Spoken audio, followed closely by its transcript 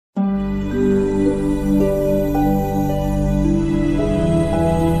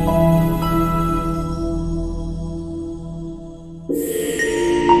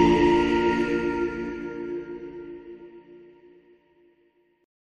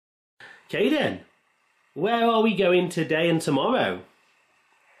Okay then, where are we going today and tomorrow?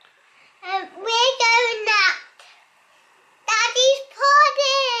 We're going at Daddy's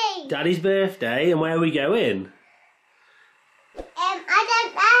party. Daddy's birthday, and where are we going?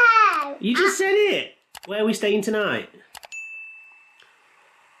 I don't know. You just said it. Where are we staying tonight?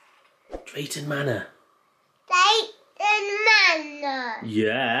 Drayton Manor. Drayton Manor.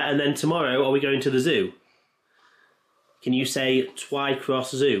 Yeah, and then tomorrow are we going to the zoo? Can you say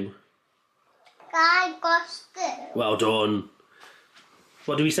Twycross Zoo? Well done.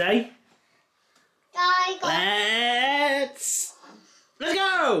 What do we say? Let's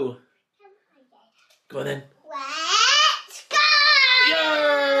go! Go on then. Let's go!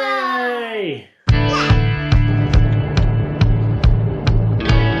 Yay!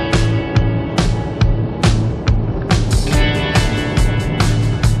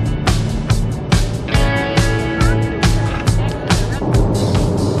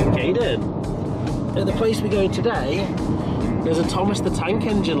 Okay then. At the place we're going today, there's a Thomas the Tank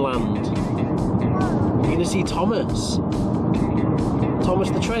Engine land. You're going to see Thomas. Thomas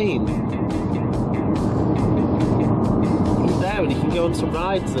the train. He's there and you can go on some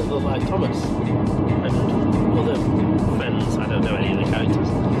rides that look like Thomas. And other friends, I don't know any of the characters.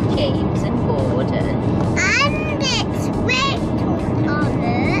 James and Gordon. And it's Little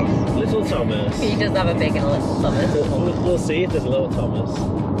Thomas. Little Thomas. He does have a big and a little Thomas. We'll see if there's a little Thomas.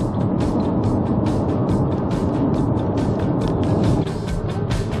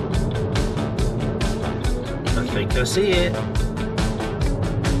 I think I see it.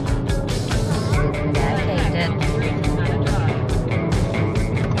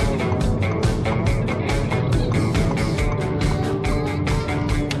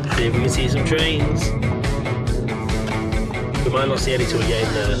 See if we can see some trains. We might not see any till we get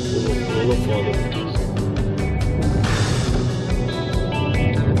in there. We'll look for them.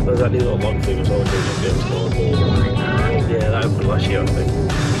 There's that new little log thing as well. Yeah, that opened last year, I think.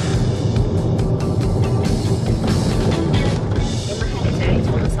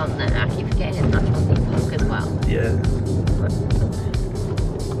 On there. I keep forgetting it's Natural Theme Park as well. Yeah.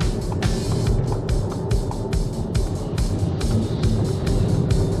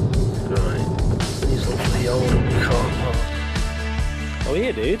 Right. These look the old car park. Oh,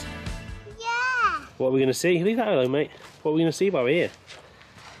 here, dude. Yeah. What are we going to see? Leave that alone, mate. What are we going to see while we're here?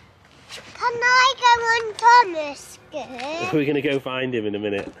 Can I go on Thomas? We're going to go find him in a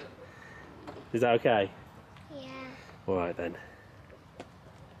minute. Is that okay? Yeah. Alright then.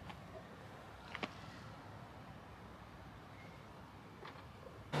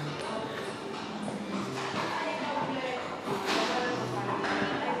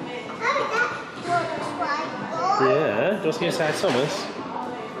 Yeah, just go inside Thomas.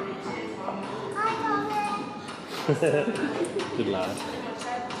 Hi, Thomas. Good lad.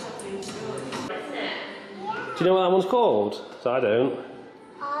 Do you know what that one's called? So I don't.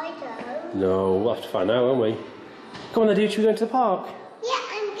 I don't. No, we'll have to find out, won't we? Come on then, dude, should we go into the park? Yeah,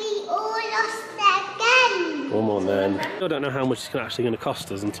 and we all lost again. Come on then. I don't know how much it's actually going to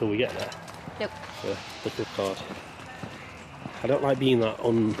cost us until we get there. Nope. The club card. I don't like being that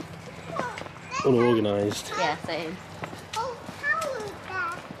unorganised. Yeah, same. Oh, how is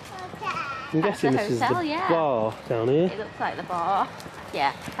that? Okay. I'm guessing That's this the is hotel, the yeah. bar down here. It looks like the bar.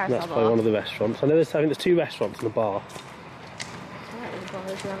 Yeah, And carousel that's bar. probably one of the restaurants. I know I think there's 2 restaurants and a bar. Right, the bar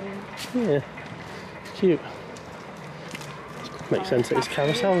is round. Yeah, it's cute. Makes sense that it's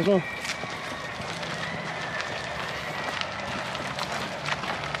carousel as well.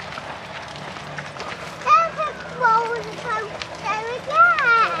 There's a roller coaster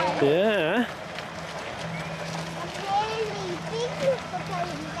again. Yeah. Really big for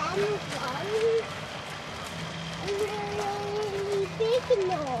those ones. Really big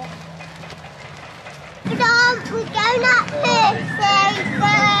enough. We're going up Percy.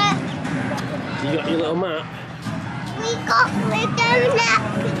 You got your little map? We're going up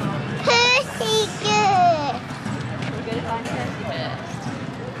Percy. We're going to find Percy first.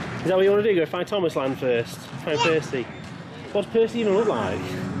 Is that what you want to do? Go find Thomas Land first? Find Percy. What's Percy even look like?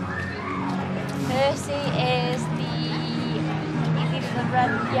 Percy is the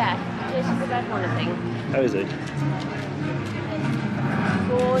red, yeah, Percy's the red one, I think. How is he?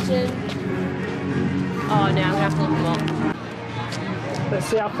 Gordon. Oh no, I'm going to have to look them up. Let's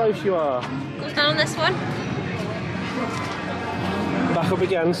see how close you are. Goes down on this one. Back up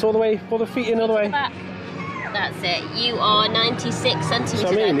again. So all the way, all the feet in all the way. Back. That's it. You are 96 centimetres, So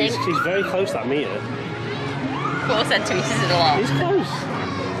I mean, think. he's very close to that metre. 4 centimetres is a lot. He's close.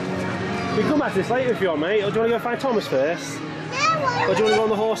 We can come back to this later if you want, mate. Or do you want to go find Thomas first? No, Or do you want to go on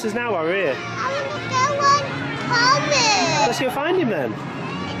the horses now while we're here? I want to go on Thomas. Let's go find him then.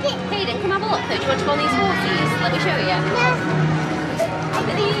 Hayden, come have a look though. Do you want to go on these horses? Let me show you. Look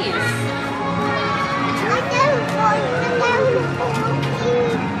at these.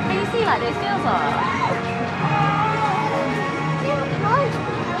 Can you see like those girls are?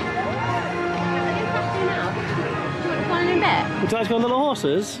 Would you like to go on the little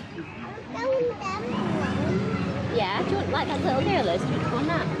horses? Yeah, do you want like that little girl is? Do you want to go on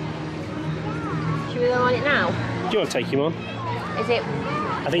that? Should we go on it now? Do you want to take him on? Is it?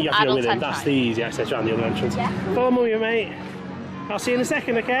 I think you have to go with him. That's the easy access around the other entrance. Yeah. Follow mummy, mate. I'll see you in a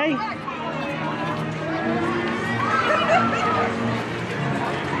second, okay?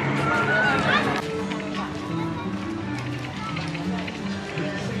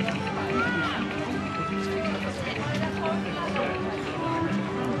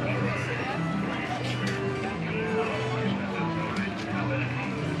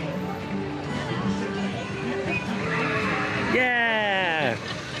 Yeah!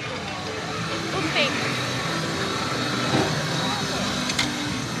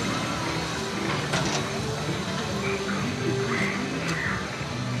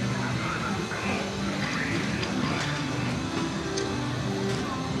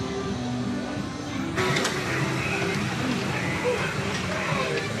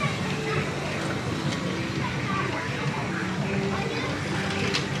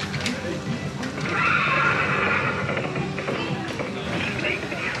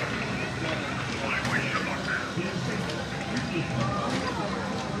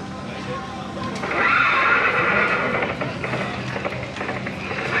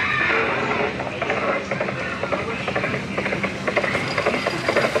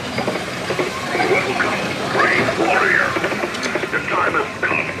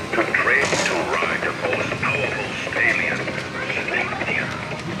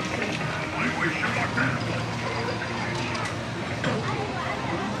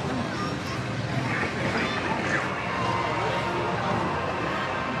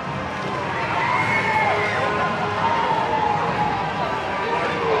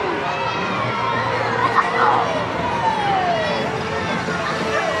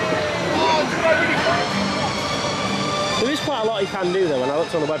 There is quite a lot you can do though. When I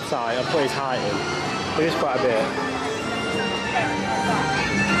looked on the website, I put his height in. There is quite a bit.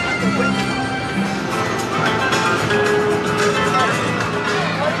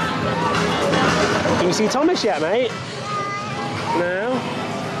 Can you see Thomas yet, mate? No?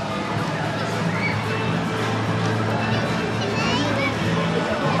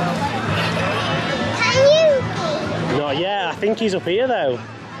 Not yet. I think he's up here though.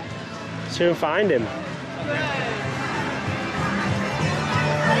 Soon find him.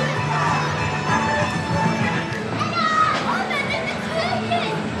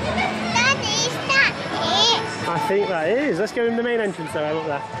 I think that is. Let's go in the main entrance though, look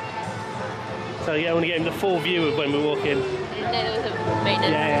there. So yeah, I want to get him the full view of when we walk in. I didn't know there was a main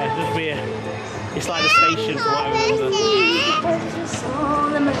entrance. Yeah, just be it's like the station from what I remember.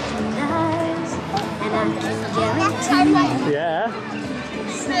 Yeah.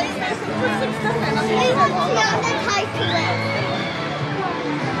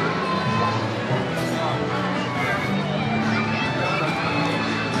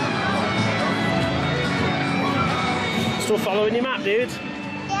 Still following your map, dude?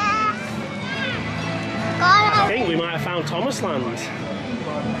 Yeah. I think we might have found Thomas Land.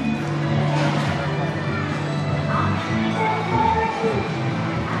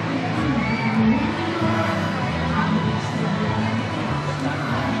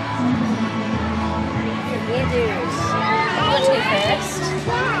 Here, dudes. You want to go first?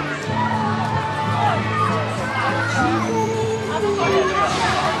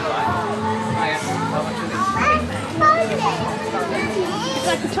 It's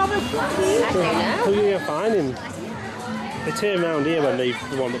like a Thomas. I don't know. Who are you going to find him? They turn around here when they're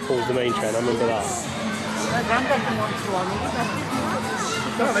the one that pulls the main train, I remember that. My granddad didn't want to go on either.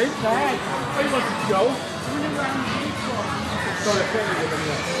 Sorry? Where you wanted to go? Sorry, I can't do it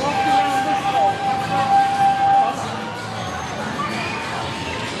anymore. Walking around this way.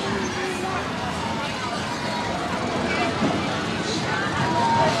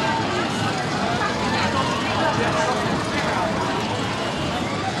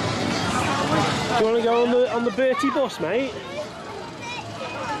 Do you want to go on the Bertie bus, mate?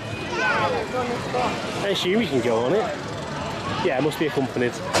 I assume you can go on it. Yeah, it must be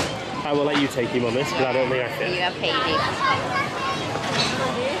accompanied. I will let you take him on this because I don't think I can. You have Hayley.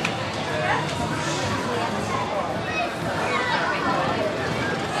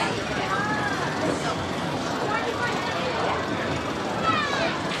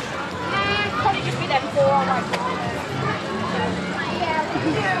 Probably just be them four on my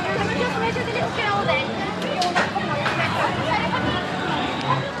measure the little girl then?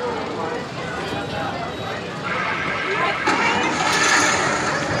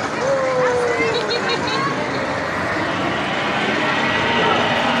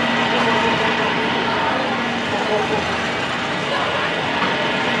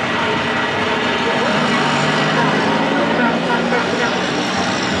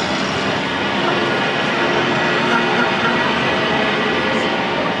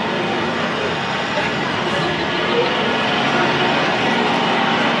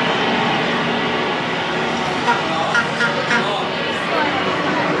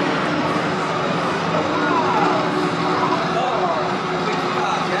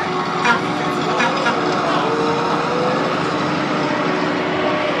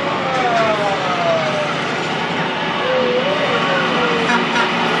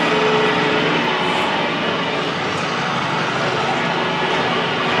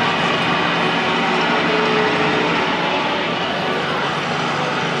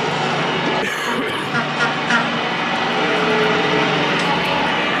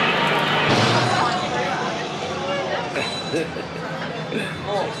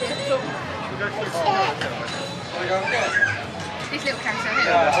 This little carousel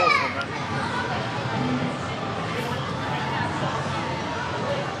here.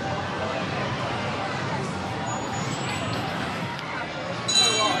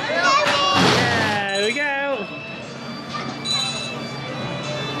 There we go.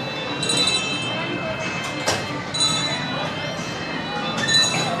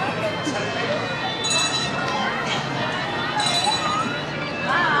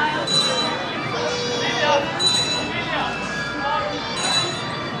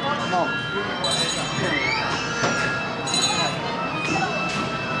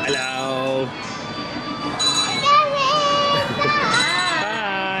 Hello.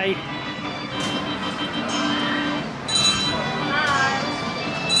 Hi.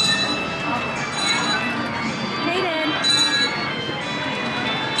 Hayden.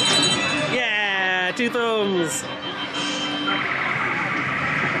 Yeah, 2 thumbs.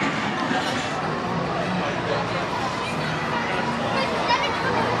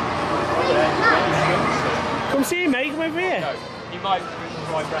 Come see me, mate. Come over here. No, you might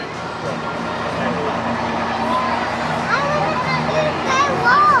drive round.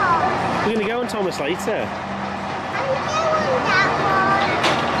 We're going to go on Thomas later.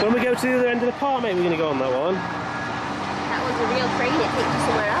 When we go to the other end of the park, mate, we're going to go on that one. That one's a real train, it takes you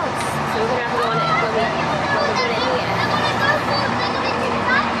somewhere else. So we're going to have to go on it when we're doing it here.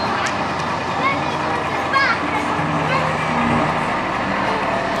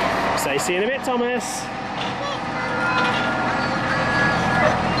 Say, see you in a bit, Thomas.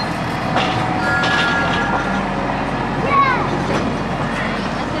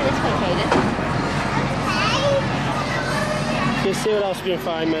 Let's do this way, Hayden. Just see what else we can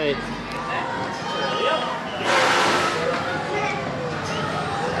find, mate.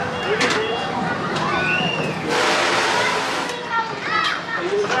 Are you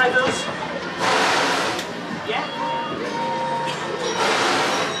going to drive us? Yeah?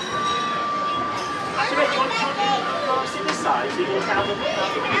 So wait, do you want to sit this side so you can have a window?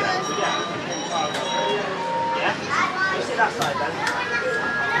 Yeah? You sit that side then.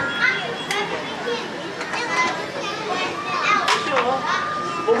 Sure.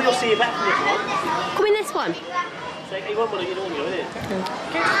 Well, we'll see you back from this one. Come in this one. So you won't want to get on you, innit?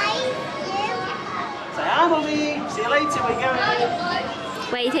 Say hi, Mummy. See you later. Where you going?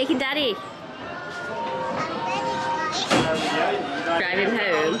 Where are you taking Daddy? Driving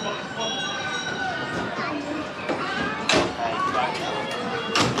home.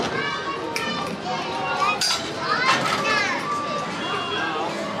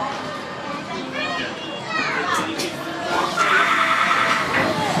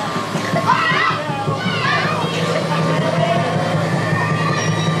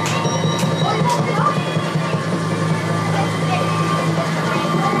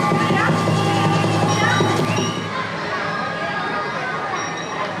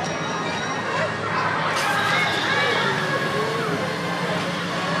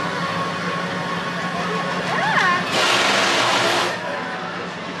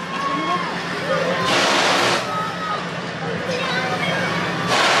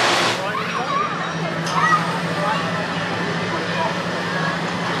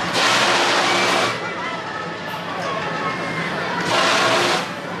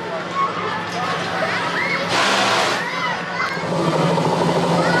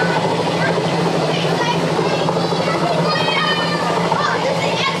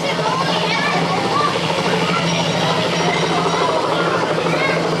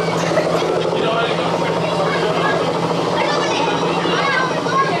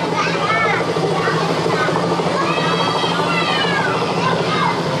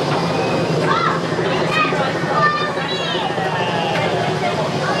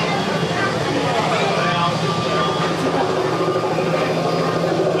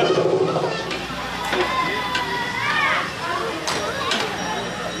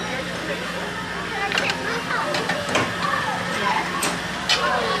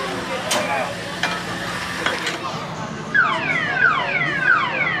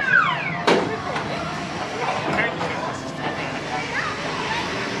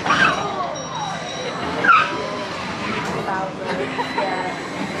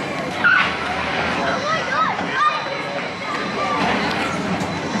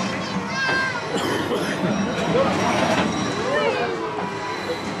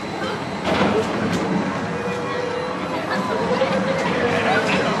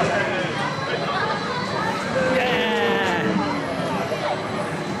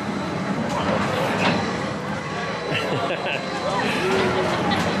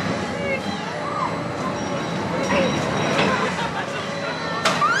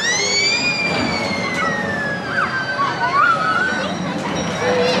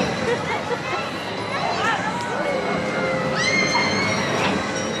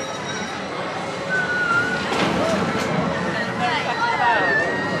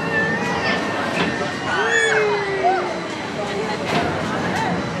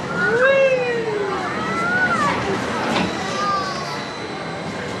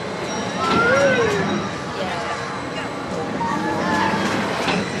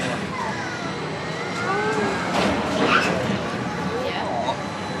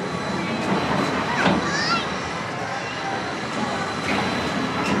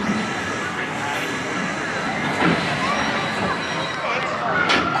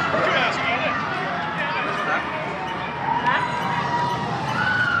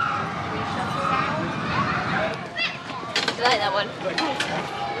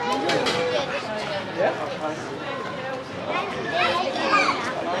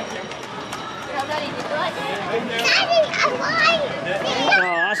 Oh,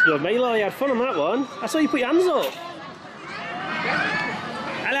 that's good, mate. You had fun on that one. I saw you put your hands up.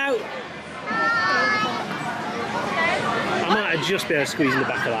 Hello. I might have just been able to squeeze in the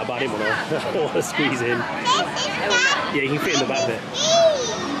back of that, but I didn't want to squeeze in. Yeah, you can fit in the back bit.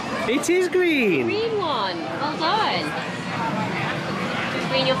 It is green. Green one. Well done. Is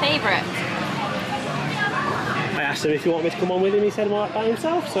green your favourite? I asked him if he wanted me to come on with him. He said he might by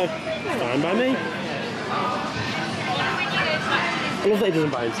himself, so fine by me. I love that he doesn't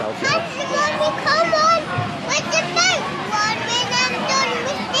by himself now. Come on. What's the boat one when I'm done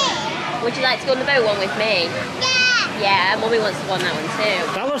with this? Would you like to go on the boat one with me? Yeah. Yeah, Mummy wants to go on that one too.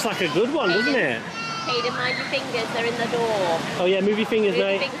 That looks like a good one, doesn't it? Hayden, mind your fingers, they're in the door. Oh yeah, move your fingers, Move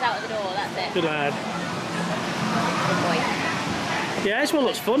mate. your fingers out of the door, that's it. Good lad. Good boy. Yeah, this one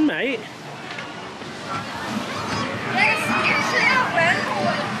looks fun, mate.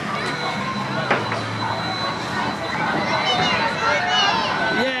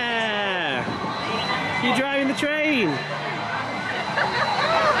 Yeah! You're driving the train!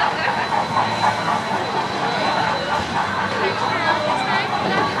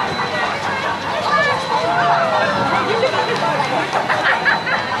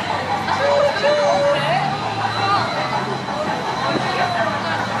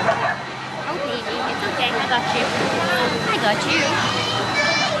 Oh baby, it's okay, I got you. I got you.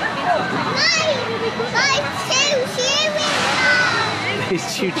 He's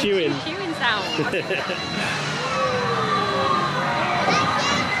chewing. Chewing sound.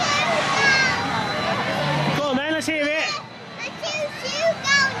 Come on, man, let's hear it.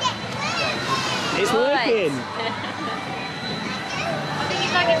 It's working. I think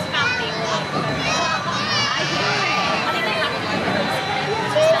it's like it's family.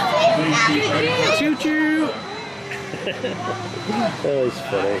 Choo choo. Oh, it's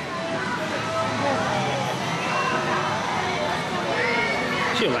funny.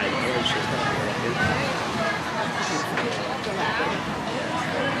 She'll like it, won't she?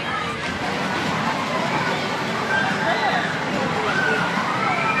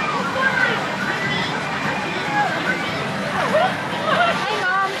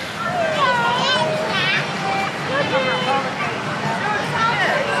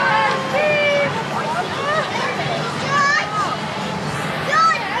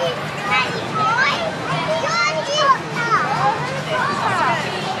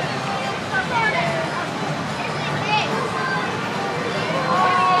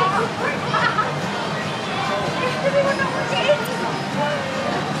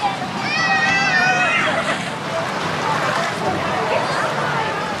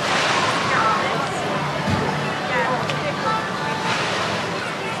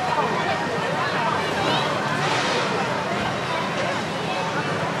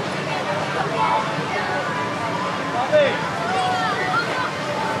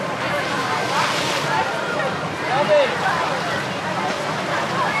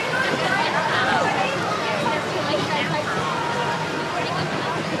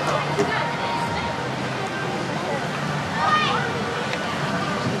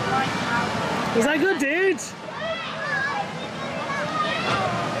 Was that good, dude?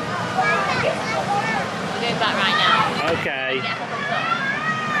 We're going back right now. Okay.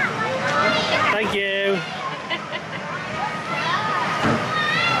 Thank you.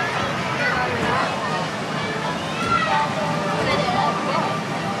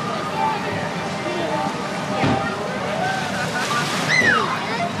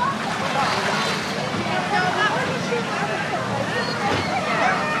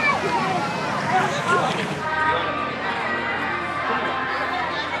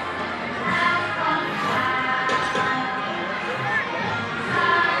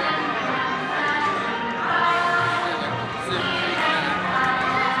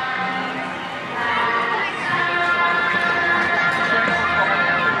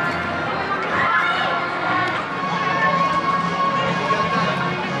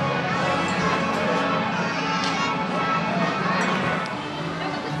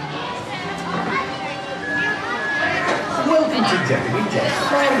 Welcome to Jeremy Jeff's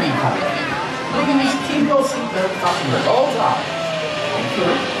Prairie Park. Please keep your seatbelt fastened at all times. Thank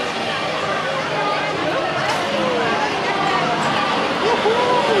you.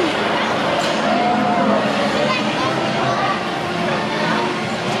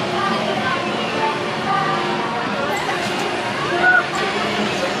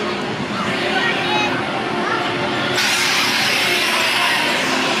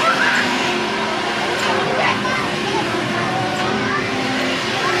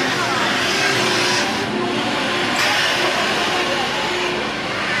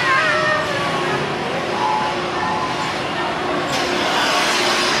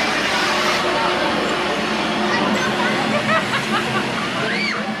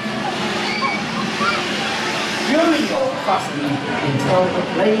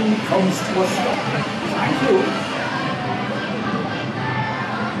 plane comes to a stop. Thank you.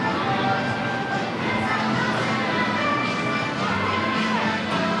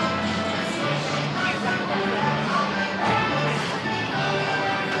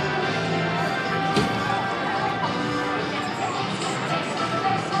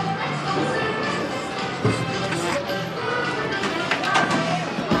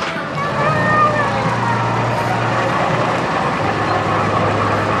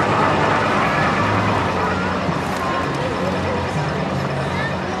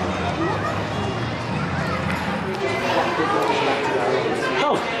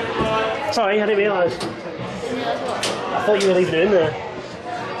 Sorry, I didn't realise. I thought you were leaving it in there.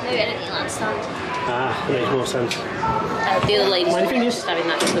 Maybe I didn't like stand. Ah, that makes more sense. The other ladies were just having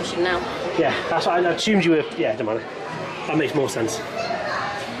that discussion now. Yeah, that's what I assumed you were. Yeah, don't matter. That makes more sense. I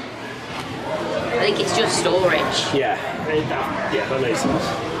think it's just storage. Yeah, that makes sense.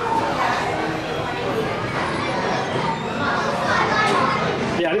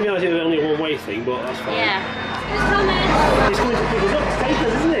 Yeah, I didn't realise it was only a one-way thing, but that's fine. Yeah. It's coming. He's coming to pick us up to take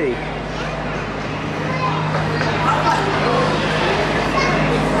us, isn't he?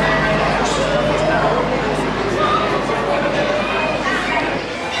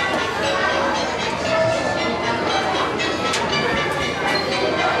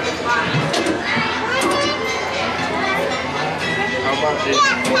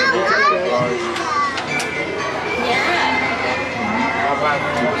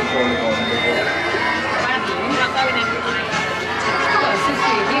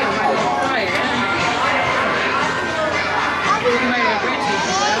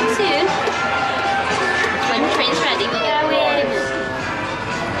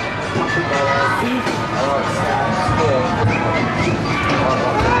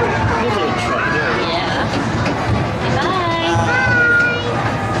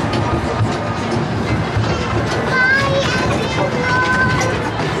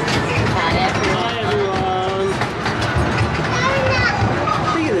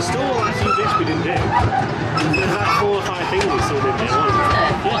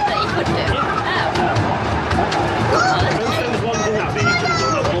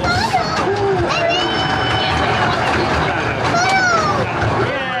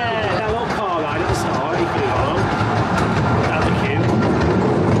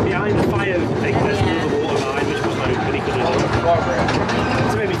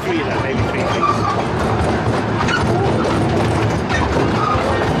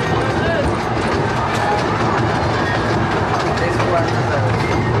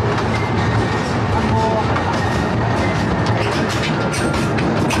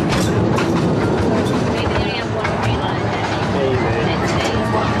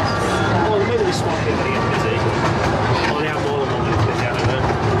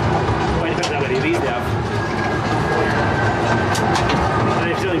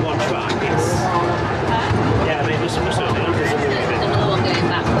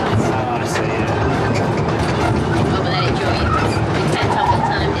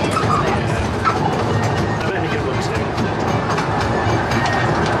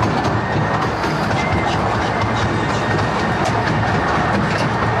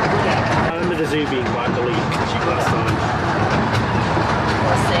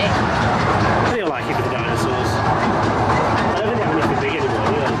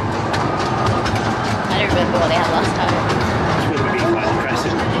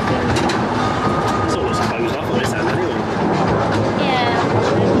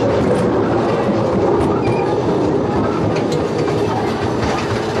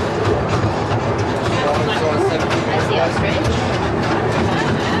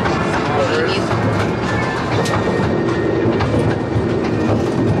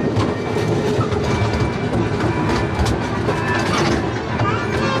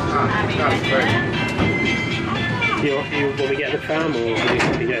 Will we get the tram or will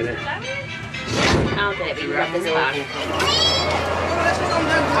we get it? I'll get it, we can grab this bag.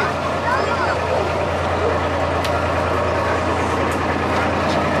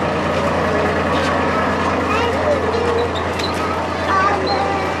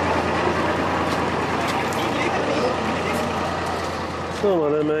 Come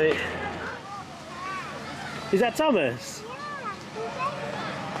on then, mate. Is that Thomas?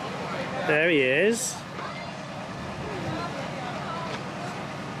 There he is.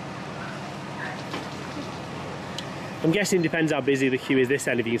 I'm guessing it depends how busy the queue is this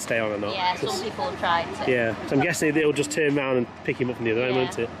end, if you can stay on or not. Yeah, some people have tried to. Yeah, so I'm guessing it'll just turn around and pick him up from the other end,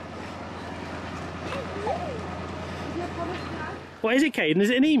 won't it? What is it, Caden? Is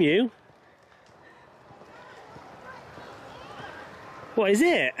it an emu? What is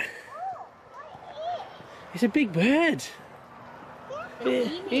it? It's a big bird.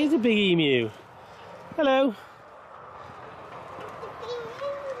 It is a big emu. Hello.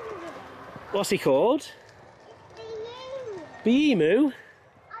 What's he called? Big emu?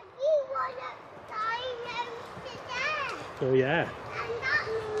 Oh yeah.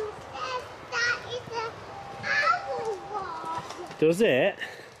 Does it?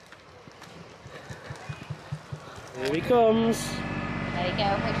 Here he comes. There you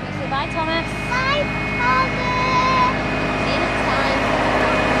go. Make sure you say bye, Thomas. Bye, Thomas. See you next time.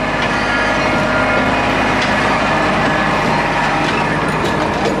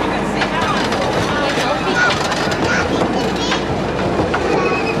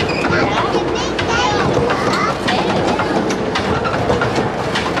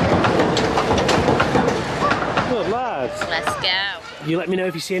 Good lads. Let's go. You let me know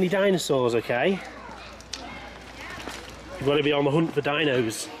if you see any dinosaurs, okay? You've got to be on the hunt for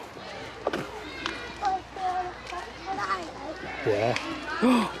dinos. Yeah.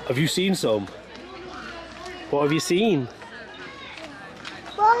 Have you seen some? What have you seen?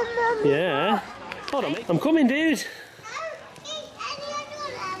 Yeah. Hold on, mate. I'm coming, dude.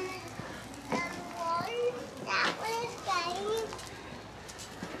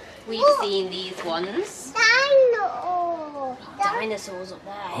 We've seen these ones. Dinosaurs up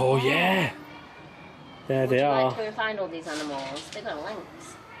there. Oh, yeah. There they Would you are. like to go and find all these animals? They've got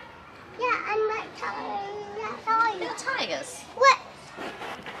links. Yeah, and like Little tigers. What?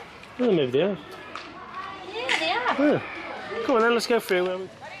 Oh, maybe they are. Yeah, they are. Yeah. Come on then, let's go through.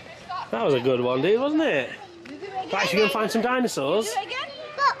 That was a good one, dude, wasn't it? Right, should we go and find some dinosaurs? But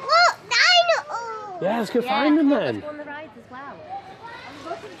look, dinosaurs! Yeah, let's go find them then. Let's go on the rides as well.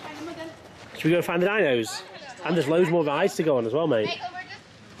 Should we go find the dinos? And there's loads more rides to go on as well, mate.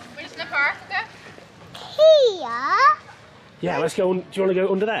 We're just in the park, okay? Here? Yeah, let's go. Do you want to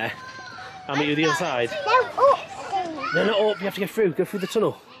go under there? I'll meet you at the other side. No, up. No, not up. You have to go through. Go through the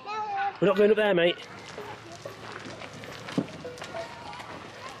tunnel. No, We're not going up there, mate.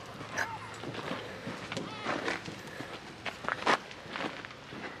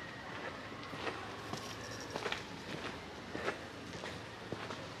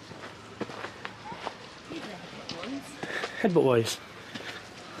 Headbutt boys.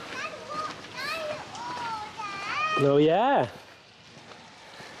 Oh yeah.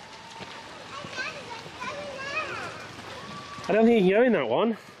 I don't think you can go in that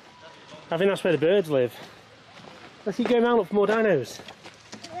one. I think that's where the birds live. Let's keep going round, look for more dinos.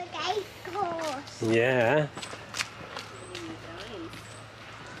 okay, of course. Yeah.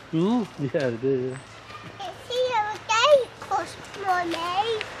 Yeah, they do. It's here again, course,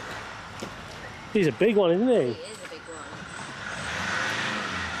 Mummy. He's a big one, isn't he? It is a big one.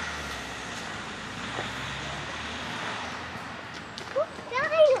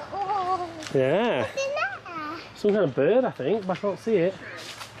 Dinosaurs. Yeah. What's in there? Some kind of bird, I think, but I can't see it.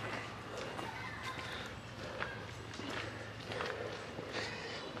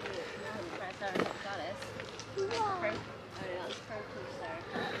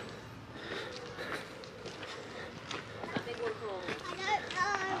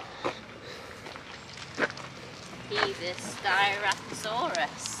 He's a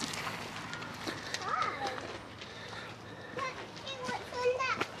Styracosaurus.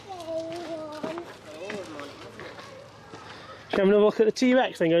 Shall we have another look at the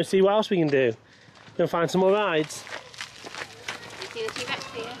T-Rex then, go and see what else we can do? Go and find some more rides. You see the T-Rex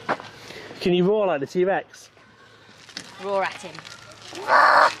here? Can you roar like the T-Rex? Roar at him.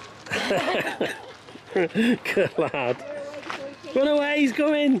 Good lad. Run away, he's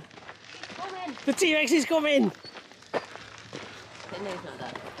coming! The T-Rex is coming! No, he's not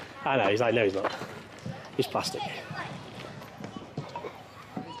dead. I know, he's like, no he's not. He's plastic.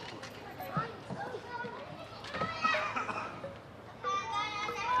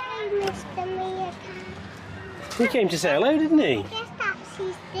 He came to say hello, didn't he? I guess that's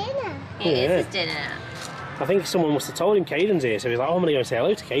his dinner. It Yeah. is his dinner. I think someone must have told him Caden's here, so he's like, oh, I'm going to go say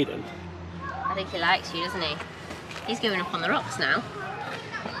hello to Caden. I think he likes you, doesn't he? He's going up on the rocks now.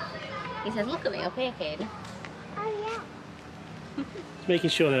 He says, look at me up here, kid. Oh, yeah. He's making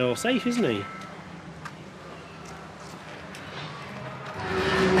sure they're all safe, isn't he?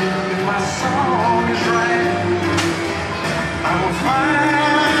 My song is right. I will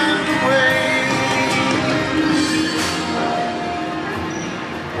find a way.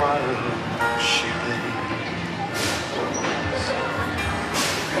 While she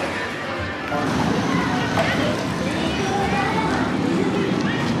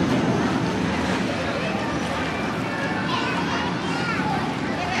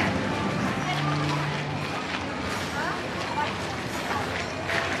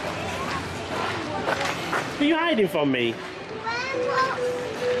Are you hiding from me?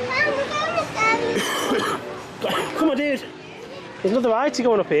 Come on, dude. There's another ride to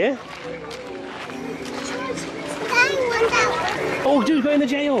go on up here. Oh, dude, go in the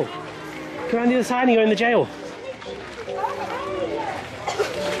jail. Go around the other side and go in the jail.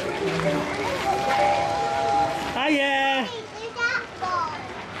 Hiya!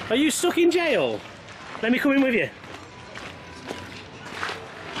 Are you stuck in jail? Let me come in with you.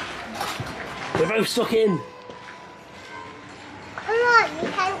 We're both stuck in. Come on,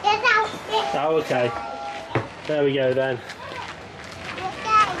 you can get out. Oh, okay. There we go then.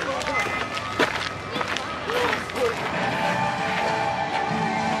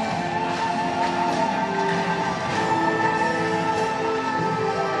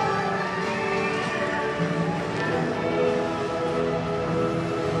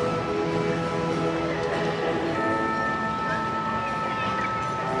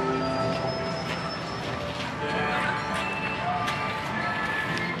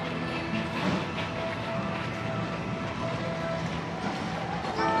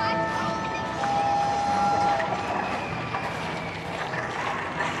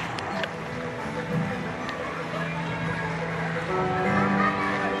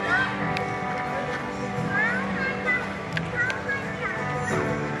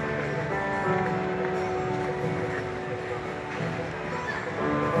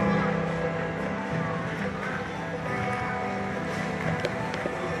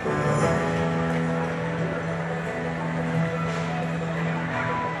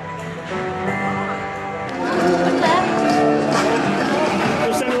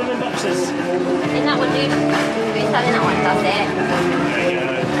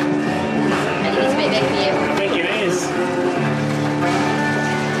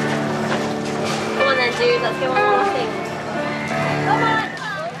 Let's go on more things. Come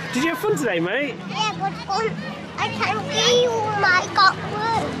on! Did you have fun today, mate? Yeah, but I can feel my got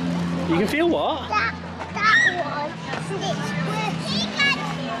work. You can feel what? That one.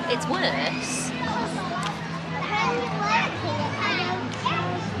 It's worse.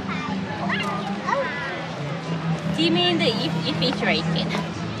 Do you mean that your feet are aching?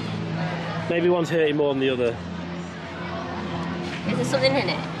 Maybe one's hurting more than the other. Is there something in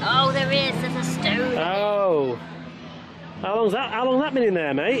it? Oh, there is. There's a stone. Oh. How long's that been in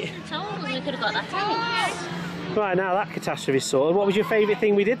there, mate? I told us we could have got that out. Right, now that catastrophe's sorted. What was your favourite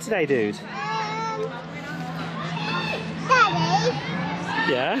thing we did today, dude? Daddy,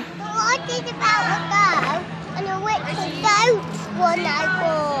 Yeah? what I did about a girl and a wicked boat one I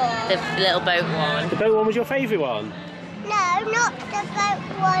bought. The little boat one. The boat one was your favourite one? No, not the boat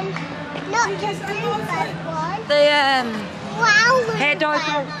one. Not the blue boat one. The Brown Hair dye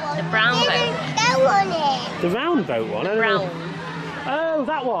boat boat. one. The brown boat. Didn't go on it. The round boat one? I don't know. Brown. Oh,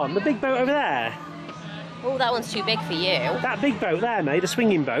 that one. The big boat over there. Oh, that one's too big for you. That big boat there, mate. The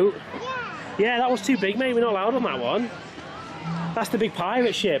swinging boat. Yeah. Yeah, that was too big, mate. We're not allowed on that one. That's the big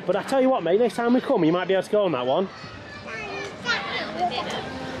pirate ship. But I tell you what, mate. Next time we come, you might be able to go on that one.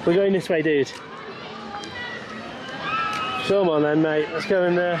 We're going this way, dude. Come on then, mate. Let's go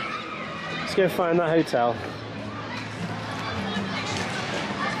in there. Let's go find that hotel.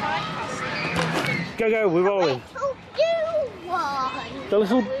 Go, go, we're rolling. Oh, blue one. The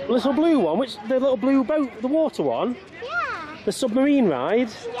little blue one, the little blue boat, the water one? Yeah. The submarine ride?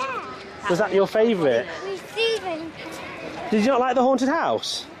 Yeah. Was that your favourite? Receiving. Did you not like the haunted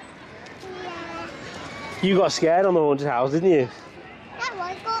house? Yeah. You got scared on the haunted house, didn't you? That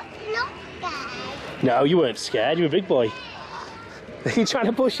one got knocked down. No, you weren't scared, you were a big boy. You're trying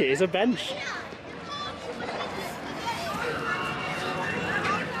to push it, it's a bench.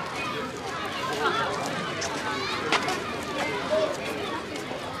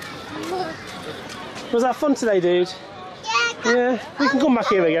 Was that fun today, dude? Yeah, we can come back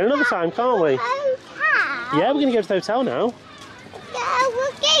here again another time, can't we? Hotel. Yeah, we're going to go to the hotel now. Yeah,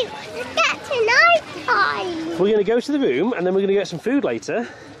 we'll get to night time. We're going to go to the room and then we're going to get some food later.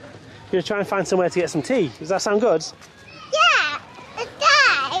 We're going to try and find somewhere to get some tea. Does that sound good? Yeah, the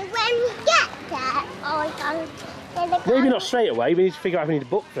day when we get there. Oh, Maybe not straight away. We need to figure out if we need to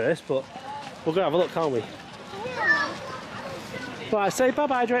book first, but we're going to have a look, can't we? Yeah. Right, say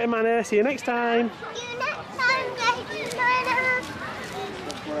bye-bye, Drayton Manor. See you next time. See you next time, Drayton Manor.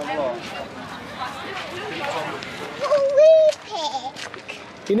 What will we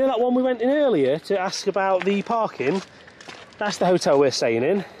pick? You know that one we went in earlier to ask about the parking? That's the hotel we're staying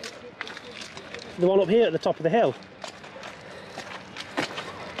in. The one up here at the top of the hill.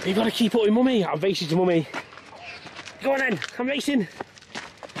 You've got to keep up with Mummy. I'm racing to Mummy. Go on then, I'm racing.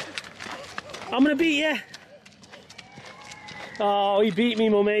 I'm going to beat you. Oh, he beat me,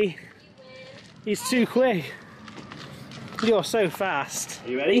 Mummy. He's too quick. You're so fast.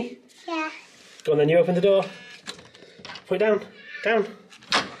 Are you ready? Yeah. Go on then, you open the door. Put it down. Down.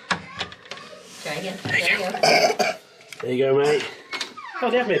 Try again. There you go. There you go, mate. Oh,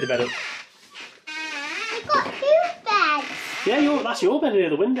 they have made the bed up. I've got 2 beds. Yeah, that's your bed near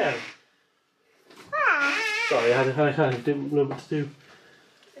the window. Where? Sorry, I didn't know what to do.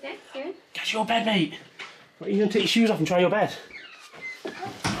 Okay, you're in. That's your bed, mate. Right, you going to take your shoes off and try your bed?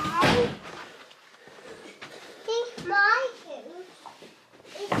 Okay. See, my shoe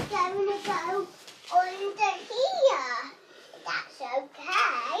is going to go under here. That's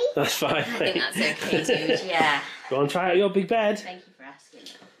okay. That's fine. I think that's okay, dude. Yeah. Go on, try out your big bed. Thank you for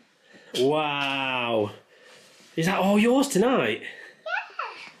asking. Wow. Is that all yours tonight? Yeah.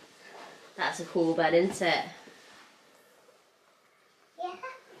 That's a cool bed, isn't it? Yeah.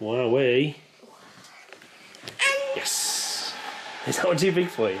 Wowee. And Yes. Is that one too big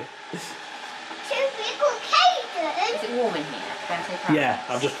for you? 2 little cages. Is it warm in here? Can I take Yeah,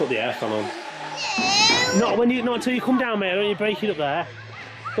 I've just put the aircon on. No. Not until you come down, mate. Don't you break it up there.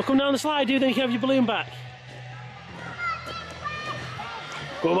 Well, come down the slide, then you can have your balloon back.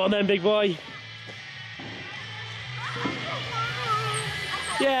 Come on then, big boy.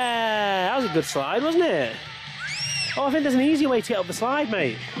 Yeah, that was a good slide, wasn't it? Oh, I think there's an easier way to get up the slide,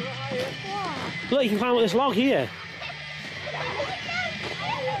 mate. Look, you can climb up this log here.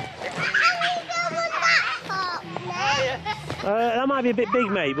 That might be a bit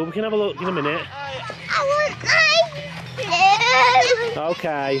big, mate, but we can have a look in a minute. I want my blue.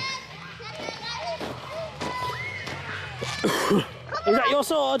 Okay. Is that your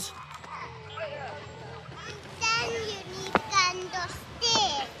sword? Then you need to stand or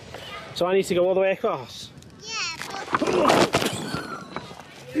stick. So I need to go all the way across? Yeah, but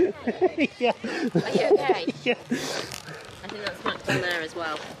Yeah. Are you okay? Yeah. I think that's smacked on there as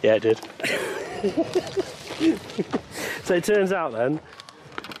well. Yeah, it did. So it turns out then,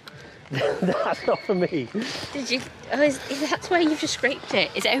 that's not for me. Did you? Oh, is that where you've just scraped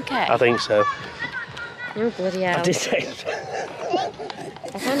it? Is it okay? I think so. Oh, bloody hell. I did say.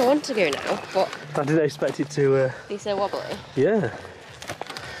 I kind of want to go now, but I didn't expect it to. be so wobbly. Yeah.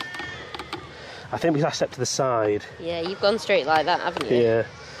 I think we have stepped to the side. Yeah, you've gone straight like that, haven't you? Yeah.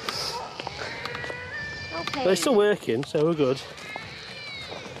 Okay. But it's still working, so we're good.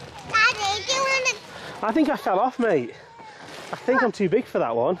 Daddy, do you want to? I think I fell off, mate. I think I'm too big for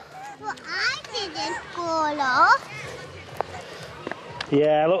that one. Well, I didn't fall off.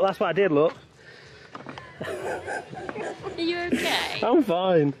 Yeah, look, that's what I did, look. Are you okay? I'm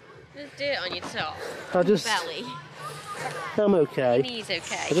fine. There's dirt on your top. I just, Belly. I'm Your okay. knee's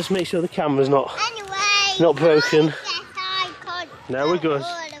okay. I just make sure the camera's not. Anyway. Not broken. Yes, I could No, we're good.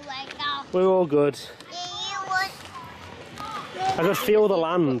 all the way down. We're all good. Do you want? I just feel the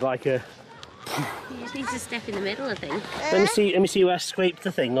land like a. You just need to step in the middle, I think. Let me see where I scraped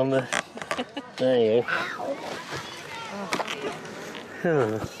the thing on the. There you go.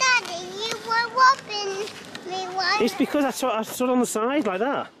 Huh. Daddy, you were whopping me once. It's because I stood on the side like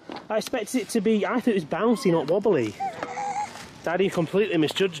that. I expected it to be. I thought it was bouncy, not wobbly. Daddy completely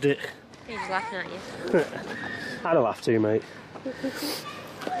misjudged it. He's just laughing at you. I'd have laughed too, mate.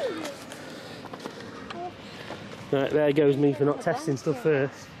 Right, there goes me for not testing stuff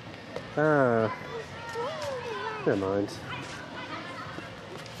first. Ah, never mind.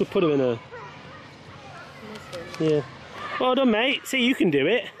 We'll put him in a. Yeah. Well done, mate. See, you can do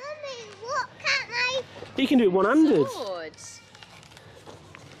it. Mummy, what can I? You can do it one-handed. Sword.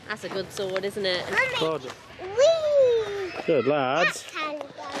 That's a good sword, isn't it? Mummy, Well done. wee. Good lads. Can go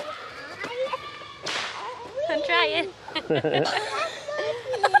high. I'm trying. Daddy,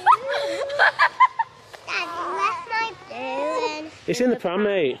 where's my balloon? It's in the pram,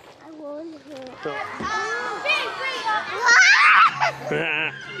 mate. I want it.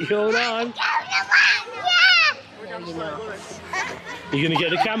 You hold on. No, you're not. You're going to get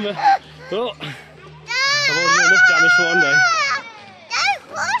the camera. Oh, I've already done enough damage for one day. Don't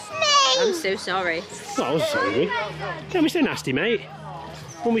push me! I'm so sorry. Oh, I was sorry. Don't be so nasty, mate.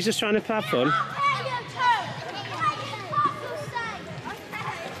 Mummy's just trying to have fun.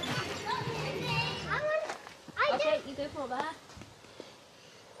 Okay, you go for that.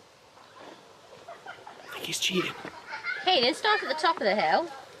 I think he's cheating. Hey, then start at the top of the hill.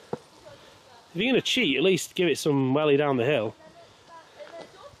 If you're going to cheat, at least give it some welly down the hill.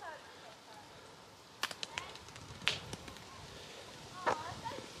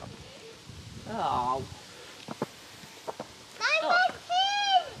 Oh.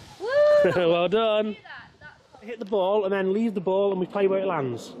 Well done. Hit the ball and then leave the ball and we play where it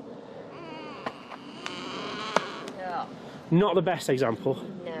lands. Oh. Not the best example.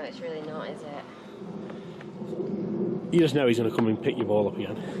 No, it's really not, is it? You just know he's going to come and pick your ball up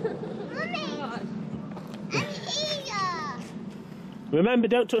again. Remember,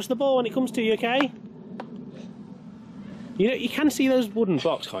 don't touch the ball when it comes to you, okay? You know, you can see those wooden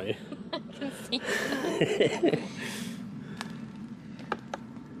blocks, can't you? I can see.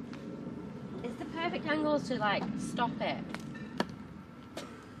 It's the perfect angle to like stop it.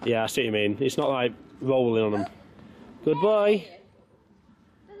 Yeah, I see what you mean. It's not like rolling on them. Good boy.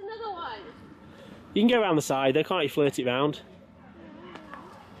 There's another one. You can go around the side though, can't you? Flirt it round.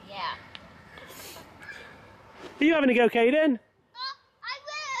 Yeah. Are you having a go, Caden?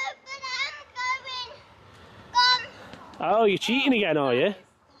 Oh, you're cheating again, are you?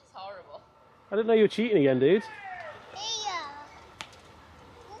 That's horrible. I didn't know you were cheating again, dude.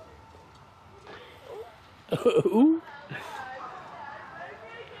 Ooh.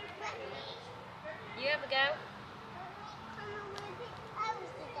 You have a go.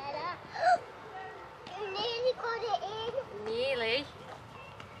 Nearly got it in. Nearly.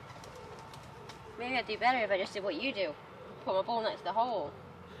 Maybe I'd do better if I just did what you do. Put my ball next to the hole.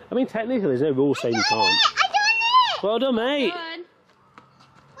 I mean, technically, there's no rule saying you can't. I done it! Well done, mate. Good.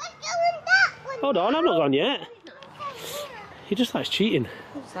 What's doing that one? Hold on, I'm not gone yet. He just likes cheating.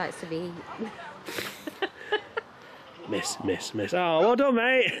 Just likes to be. Miss. Oh, well done,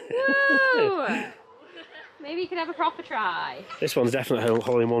 mate. Woo! Maybe you could have a proper try. This one's definitely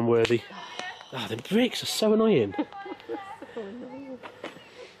hole-in-one worthy. Oh, the bricks are so annoying.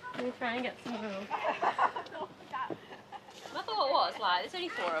 Let me try and get some room. I thought it was like, there's only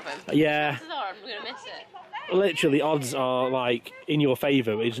 4 of them. Yeah. Chances are I'm going to miss it. Literally, odds are like in your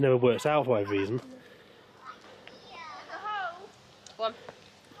favour, but it just never works out for whatever reason. Go on,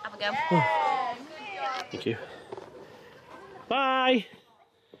 have a go. Thank you. Bye.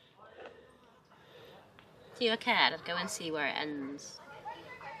 Do you care? I'd go and see where it ends.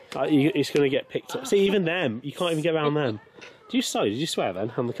 It's going to get picked up. See, even them, you can't even get around them. Did you swear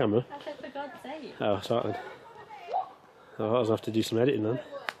then on the camera? I said for God's sake. Oh, sorry then. Oh, I'll have to do some editing then.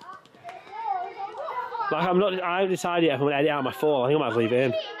 Like, I haven't decided yet if I'm going to edit out my fall. I think I might as well leave it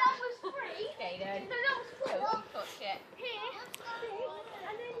in.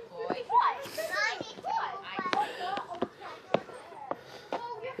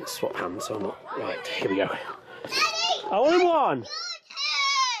 Let's swap hands so I'm not. Right, here we go. All in one!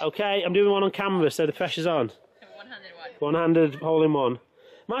 Okay, I'm doing one on camera so the pressure's on. One-handed one. One-handed hole in one.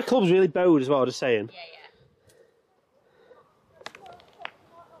 My club's really bowed as well, just saying. Yeah.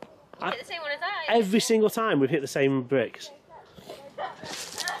 You hit the same one as that? Every single time we've hit the same bricks.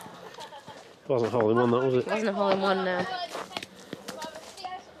 It wasn't a hole in one, that was it? It wasn't a hole in one, no.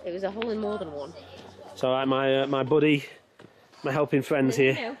 It was a hole in more than one. So, my buddy, my helping friends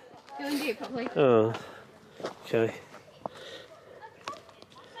here. No, go and do it properly. Oh, okay.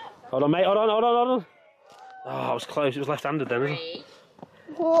 Hold on, mate. Hold on. Oh, I was close. It was left-handed then, isn't it?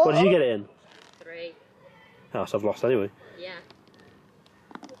 3. What did you get it in? 3. Oh, so I've lost anyway. Yeah.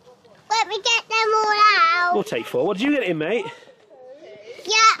 Let me get them all out. We'll take 4. What did you get it in, mate?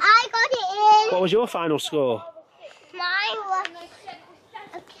 Yeah, I got it in. What was your final score? Mine was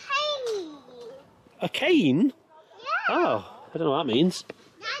a cane. A cane? Yeah. Oh, I don't know what that means.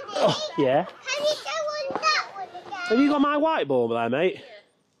 Daddy, Oh, yeah. can you go on that one again? Have you got my white ball there, mate?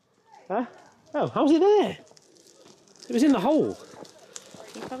 Huh? Oh, how's it there? It was in the hole.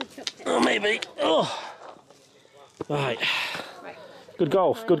 You probably chucked it. Oh, maybe. Oh. Right. Good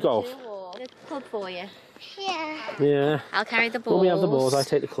golf. Good golf. Good club for you. Yeah. Yeah. I'll carry the balls. When we have the balls, I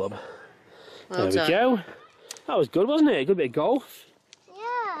take the club. Well There we go. That was good, wasn't it? A good bit of golf.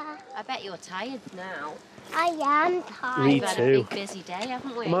 Yeah. I bet you're tired now. I am tired. Me We've had a too. big busy day,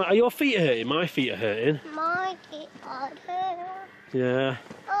 haven't we? Are your feet hurting? My feet are hurting. My feet are hurt. Yeah.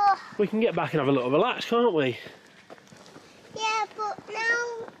 Oh, We can get back and have a little relax, can't we? yeah, but now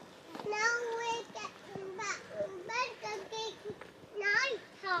we're getting back from bed and it's night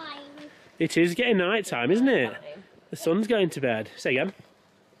time. It is getting night time, isn't it? The sun's going to bed. Say again.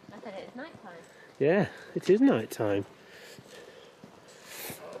 I said it's night time. Yeah, it is night time.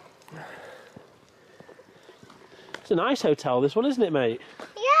 It's a nice hotel, this one, isn't it, mate?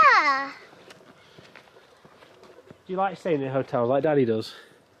 Yeah. Do you like staying in hotels like Daddy does?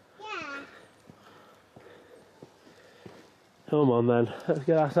 Yeah. Come on then, let's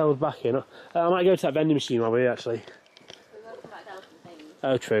get ourselves back in. I might go to that vending machine while we're here, actually. We will come back down some things.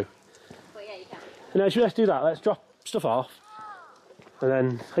 Oh, true. But yeah, you can. No, let's do that. Let's drop stuff off. And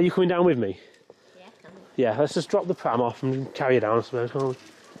then, are you coming down with me? Yeah, can we? Yeah, let's just drop the pram off and carry it down, I suppose, can't we?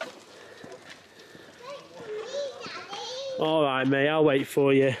 Alright, mate, I'll wait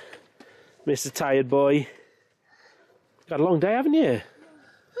for you, Mr. Tired Boy. Got a long day, haven't you?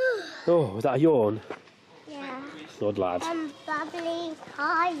 Oh, was that a yawn? Yeah. Good lad. I'm bubbly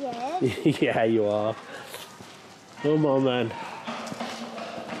tired. Yeah, you are. Come on, man.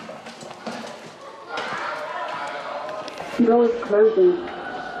 Doors closing.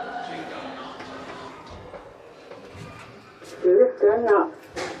 Lift going up.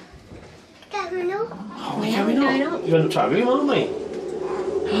 Going up. Oh, we're going up. You want to try room, aren't we?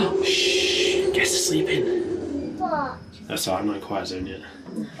 Shh. Guess is sleeping. What? That's alright, I'm not in quiet zone yet.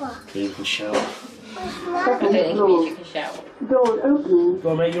 What? You can shout. I don't think you can shout. Doors opening. Go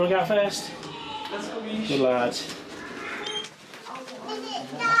on, mate. You want to go out first? Good lad. Is it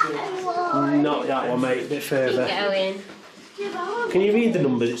that one? Not that one, mate. A bit further. Keep going. Can you read the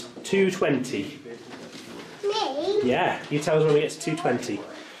numbers? It's 220. Me? Yeah. You tell us when we get to 220.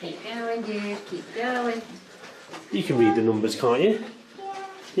 Keep going, dude. Keep going. You can read the numbers, can't you?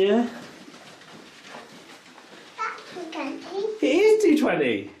 Yeah. That's 20. It is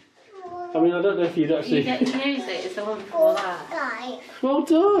 220. I mean, I don't know if you'd You actually. don't know that it's the one before that. Guys. Well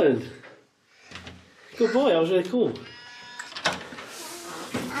done. Good boy. That was really cool.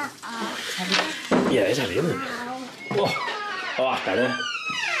 Yeah, it's heavy, isn't it? Oh, that's better.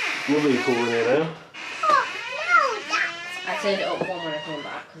 Lovely cool in here now. Oh, no, that's I turned it up one when I came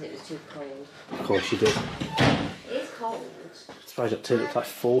back because it was too cold. Of course you did. It is cold. I suppose I've turned it up to like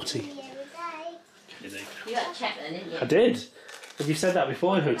 40. the other day. You got to check then, didn't you? I did. Have you said that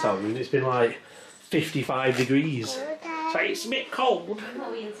before in hotel rooms? It's been like 55 degrees. So it's a bit cold. I'm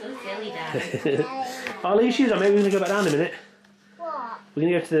not being so silly, Dad. I'll leave your shoes on. Maybe we're going to go back down in a minute. What? We're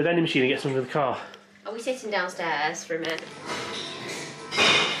going to go to the vending machine and get something for the car. Are we sitting downstairs for a minute?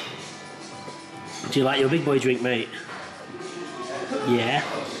 Do you like your big boy drink, mate? Yeah.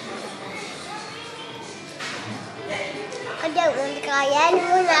 I don't want to go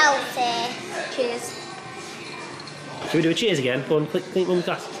anyone else here. Cheers. Should we do a cheers again? Go on, clink mum's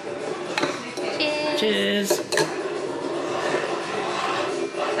glass. Cheers. Cheers.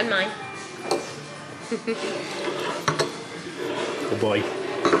 And mine. Good boy.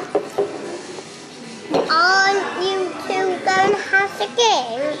 Aren't you two going to have the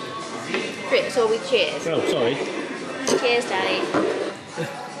game? So we cheers. Oh, sorry. Cheers, Daddy.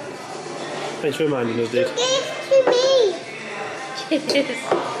 Thanks for reminding us, dude. Give to me. Cheers.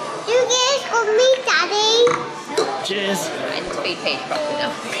 You guys got me, Daddy. Cheers. I need to feed Paige properly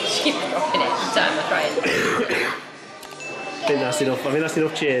now. She's dropping it every time I try it. I think that's enough. I think that's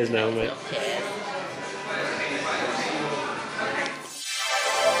enough cheers now, mate. Cheers.